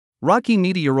Rocky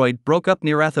meteoroid broke up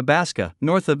near Athabasca,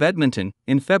 north of Edmonton,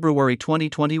 in February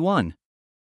 2021.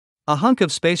 A hunk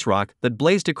of space rock that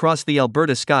blazed across the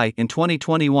Alberta sky in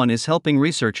 2021 is helping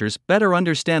researchers better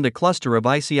understand a cluster of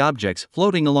icy objects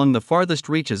floating along the farthest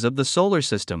reaches of the solar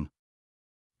system.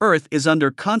 Earth is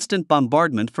under constant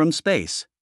bombardment from space.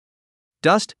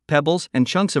 Dust, pebbles, and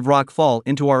chunks of rock fall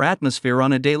into our atmosphere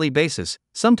on a daily basis,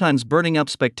 sometimes burning up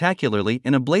spectacularly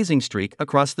in a blazing streak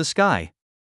across the sky.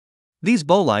 These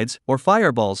bolides, or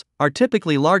fireballs, are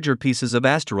typically larger pieces of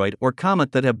asteroid or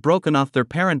comet that have broken off their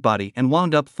parent body and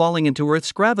wound up falling into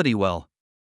Earth's gravity well.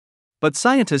 But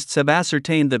scientists have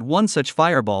ascertained that one such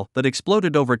fireball that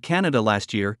exploded over Canada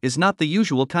last year is not the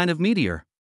usual kind of meteor.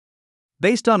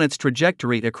 Based on its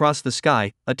trajectory across the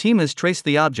sky, a team has traced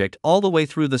the object all the way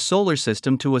through the solar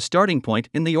system to a starting point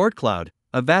in the Oort cloud,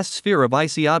 a vast sphere of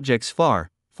icy objects far,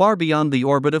 far beyond the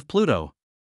orbit of Pluto.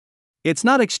 It's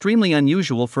not extremely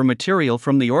unusual for material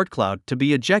from the Oort cloud to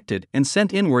be ejected and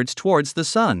sent inwards towards the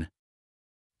Sun.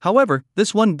 However,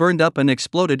 this one burned up and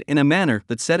exploded in a manner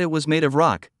that said it was made of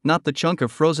rock, not the chunk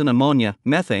of frozen ammonia,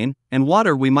 methane, and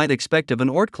water we might expect of an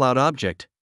Oort cloud object.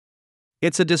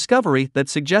 It's a discovery that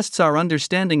suggests our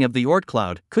understanding of the Oort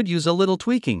cloud could use a little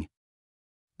tweaking.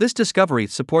 This discovery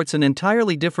supports an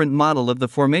entirely different model of the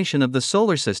formation of the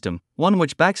solar system, one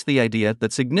which backs the idea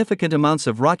that significant amounts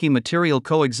of rocky material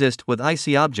coexist with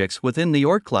icy objects within the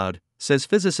Oort cloud, says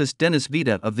physicist Dennis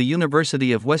Vida of the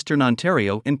University of Western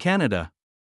Ontario in Canada.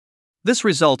 This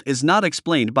result is not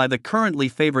explained by the currently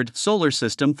favored solar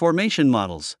system formation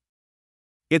models.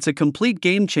 It's a complete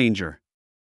game changer.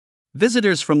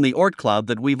 Visitors from the Oort cloud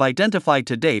that we've identified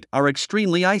to date are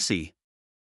extremely icy.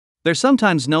 They're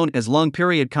sometimes known as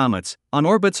long-period comets, on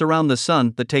orbits around the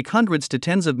Sun that take hundreds to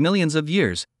tens of millions of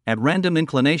years, at random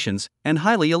inclinations, and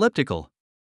highly elliptical.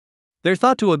 They're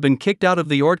thought to have been kicked out of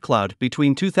the Oort cloud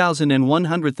between 2,000 and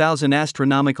 100,000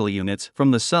 astronomical units from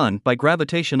the Sun by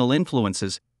gravitational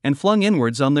influences, and flung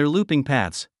inwards on their looping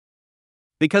paths.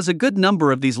 Because a good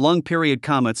number of these long-period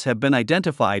comets have been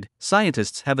identified,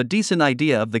 scientists have a decent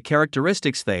idea of the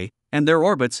characteristics they, and their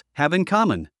orbits, have in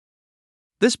common.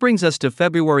 This brings us to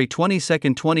February 22,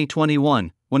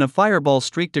 2021, when a fireball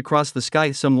streaked across the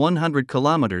sky some 100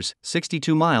 kilometers,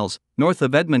 62 miles, north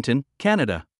of Edmonton,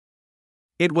 Canada.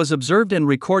 It was observed and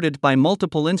recorded by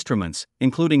multiple instruments,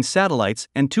 including satellites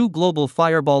and 2 global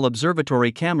fireball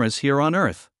observatory cameras here on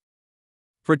Earth.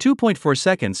 For 2.4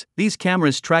 seconds, these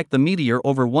cameras tracked the meteor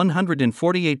over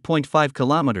 148.5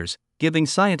 kilometers, giving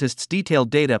scientists detailed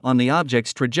data on the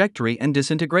object's trajectory and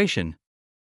disintegration.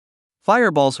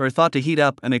 Fireballs are thought to heat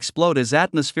up and explode as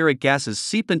atmospheric gases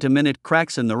seep into minute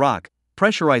cracks in the rock,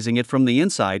 pressurizing it from the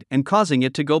inside and causing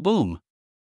it to go boom.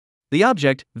 The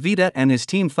object, Vida and his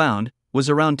team found, was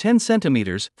around 10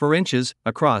 centimeters, 4 inches,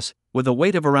 across, with a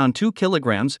weight of around 2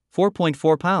 kilograms,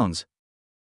 4.4 pounds.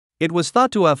 It was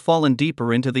thought to have fallen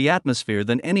deeper into the atmosphere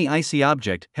than any icy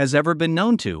object has ever been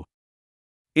known to.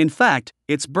 In fact,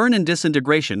 its burn and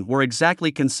disintegration were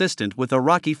exactly consistent with a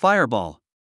rocky fireball.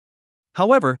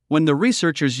 However, when the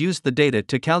researchers used the data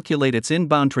to calculate its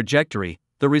inbound trajectory,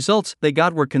 the results they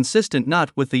got were consistent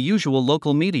not with the usual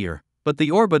local meteor, but the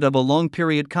orbit of a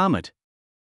long-period comet.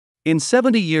 In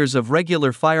 70 years of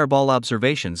regular fireball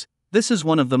observations, this is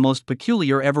one of the most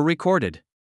peculiar ever recorded.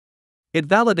 It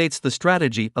validates the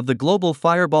strategy of the Global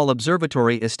Fireball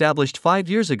Observatory established 5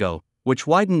 years ago, which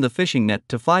widened the fishing net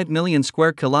to 5 million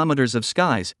square kilometers of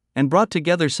skies, and brought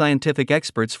together scientific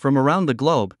experts from around the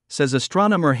globe, says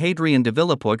astronomer Hadrian de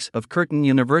Villepoix of Curtin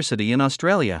University in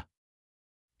Australia.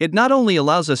 It not only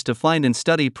allows us to find and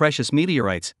study precious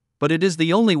meteorites, but it is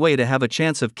the only way to have a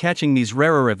chance of catching these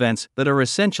rarer events that are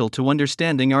essential to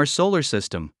understanding our solar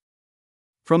system.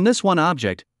 From this one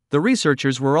object, the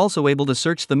researchers were also able to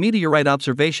search the Meteorite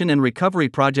Observation and Recovery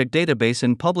Project database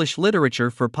and publish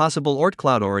literature for possible Oort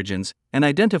cloud origins, and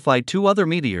identified 2 other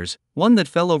meteors, one that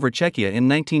fell over Czechia in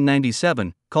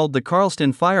 1997, called the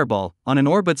Karlston Fireball, on an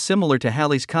orbit similar to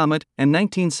Halley's Comet, and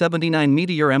 1979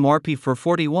 meteor MRP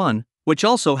 441, which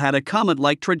also had a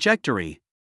comet-like trajectory.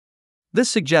 This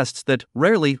suggests that,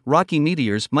 rarely, rocky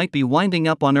meteors might be winding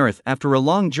up on Earth after a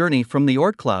long journey from the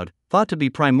Oort cloud, thought to be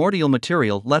primordial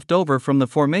material left over from the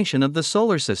formation of the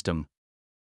solar system.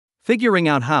 Figuring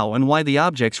out how and why the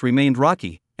objects remained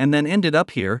rocky, and then ended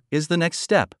up here, is the next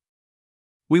step.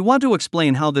 We want to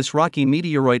explain how this rocky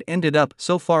meteoroid ended up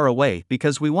so far away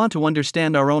because we want to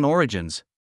understand our own origins.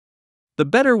 The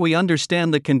better we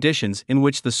understand the conditions in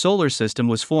which the solar system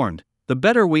was formed, the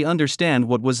better we understand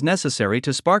what was necessary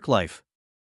to spark life.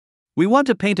 We want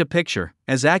to paint a picture,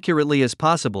 as accurately as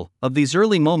possible, of these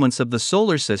early moments of the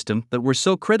solar system that were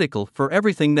so critical for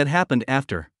everything that happened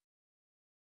after.